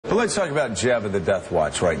But let's talk about Jeb and the Death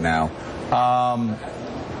Watch right now.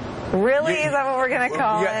 Really? Is that what we're going to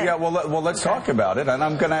call it? Yeah. Well, let's talk about it. And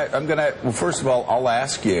I'm gonna. Well, first of all, I'll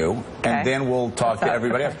ask you, and then we'll talk to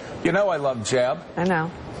everybody else. You know, I love Jeb. I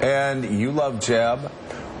know. And you love Jeb,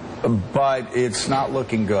 but it's not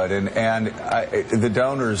looking good. And the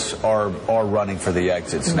donors are running for the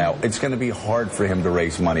exits now. It's going to be hard for him to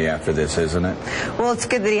raise money after this, isn't it? Well, it's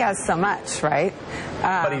good that he has so much, right?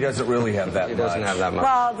 But he doesn't really have that much. He doesn't have that much.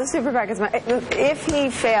 Well, the super PAC is money. If he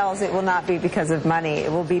fails, it will not be because of money.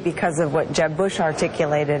 It will be because of what Jeb Bush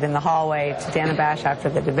articulated in the hallway to Dana Bash after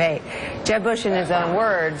the debate. Jeb Bush, in his own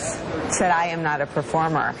words, said, "I am not a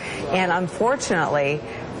performer." And unfortunately,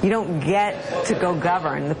 you don't get to go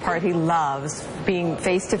govern the part he loves, being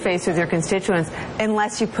face-to-face with your constituents,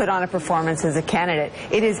 unless you put on a performance as a candidate.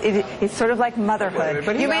 It's sort of like motherhood.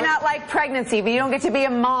 You may not like pregnancy, but you don't get to be a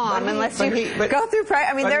mom unless you go through pregnancy.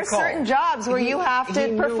 I mean, there are certain jobs where you have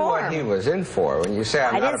to perform. He knew what he was in for. When you say,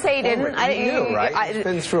 I didn't say he didn't. He knew, right? He's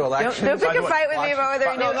been through elections. Don't pick a fight with me about whether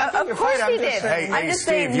he knew. Of course he did. I'm just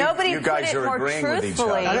saying nobody put it more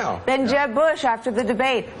truthfully than Jeb Bush after the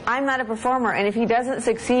debate. I'm not a performer, and if he doesn't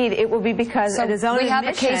succeed, it will be because at his own admission. We have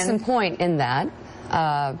a case in point in that.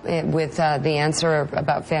 With the answer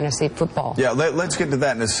about fantasy football. Yeah, let's get to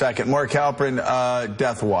that in a second. Mark Halperin,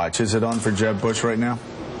 Death Watch. Is it on for Jeb Bush right now?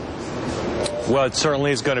 Well, it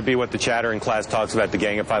certainly is going to be what the chatter in class talks about. The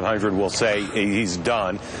Gang of 500 will say he's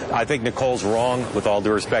done. I think Nicole's wrong, with all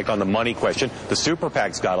due respect, on the money question. The Super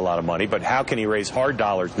PAC's got a lot of money, but how can he raise hard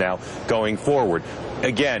dollars now going forward?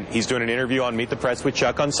 Again, he's doing an interview on Meet the Press with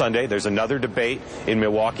Chuck on Sunday. There's another debate in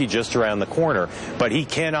Milwaukee just around the corner. But he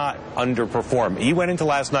cannot underperform. He went into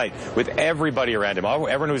last night with everybody around him.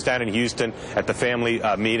 Everyone who was down in Houston at the family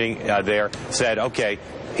meeting there said, okay,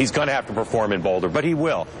 he's going to have to perform in Boulder, but he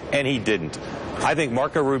will, and he didn't. I think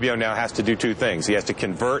Marco Rubio now has to do two things. He has to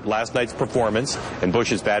convert last night's performance and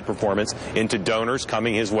Bush's bad performance into donors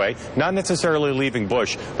coming his way, not necessarily leaving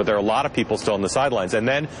Bush, but there are a lot of people still on the sidelines. And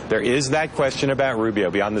then there is that question about Rubio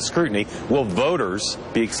beyond the scrutiny. Will voters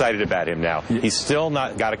be excited about him now? He's still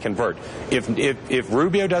not got to convert. If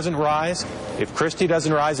Rubio doesn't rise, if Christie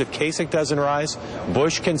doesn't rise, if Kasich doesn't rise,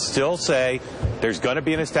 Bush can still say there's going to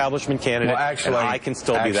be an establishment candidate, and I can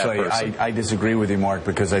still be that person. I disagree with you, Mark,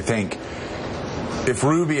 because I think if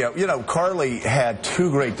Rubio, you know, Carly had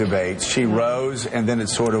two great debates. She rose, and then it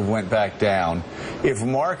sort of went back down. If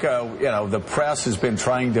Marco, you know, the press has been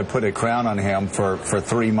trying to put a crown on him for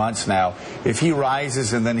 3 months now. If he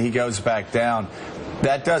rises and then he goes back down,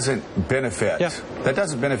 that doesn't benefit. Yeah. That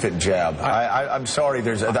doesn't benefit Jeb. I'm sorry.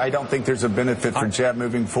 I don't think there's a benefit for Jeb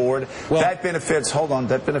moving forward. Well, that benefits. Hold on.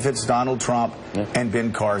 That benefits Donald Trump and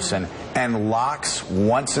Ben Carson, and locks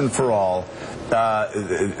once and for all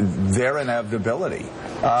their inevitability.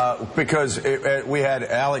 Because we had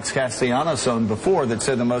Alex Castellanos on before that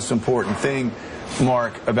said the most important thing,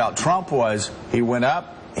 Mark, about Trump was he went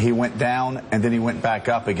up, he went down, and then he went back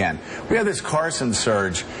up again. We had this Carson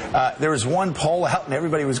surge. There was one poll out, and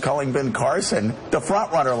everybody was calling Ben Carson the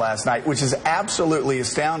front runner last night, which is absolutely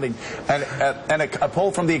astounding. And a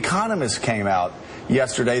poll from The Economist came out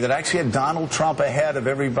yesterday that actually had Donald Trump ahead of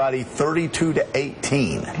everybody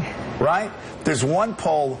 32-18. Right? There's one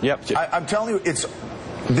poll. Yep. I'm telling you,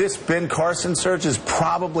 this Ben Carson surge is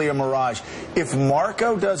probably a mirage. If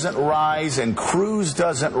Marco doesn't rise and Cruz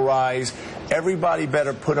doesn't rise, everybody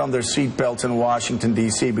better put on their seatbelts in Washington,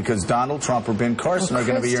 D.C., because Donald Trump or Ben Carson are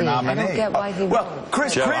going to be your nominee. I don't get why he won't.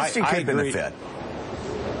 Christie could benefit.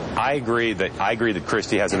 I agree that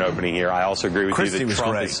Christie has an opening here. I also agree with you that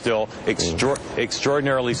Trump is still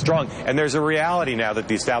extraordinarily strong. And there's a reality now that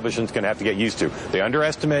the establishment's going to have to get used to. They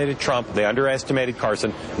underestimated Trump. They underestimated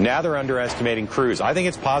Carson. Now they're underestimating Cruz. I think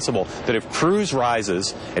it's possible that if Cruz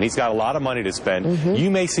rises, and he's got a lot of money to spend,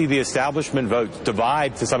 you may see the establishment vote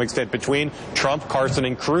divide to some extent between Trump, Carson,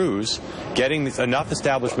 and Cruz, getting enough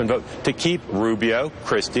establishment vote to keep Rubio,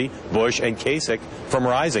 Christie, Bush, and Kasich from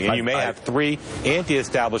rising. And you may have three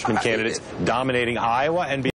anti-establishment candidates dominating Iowa and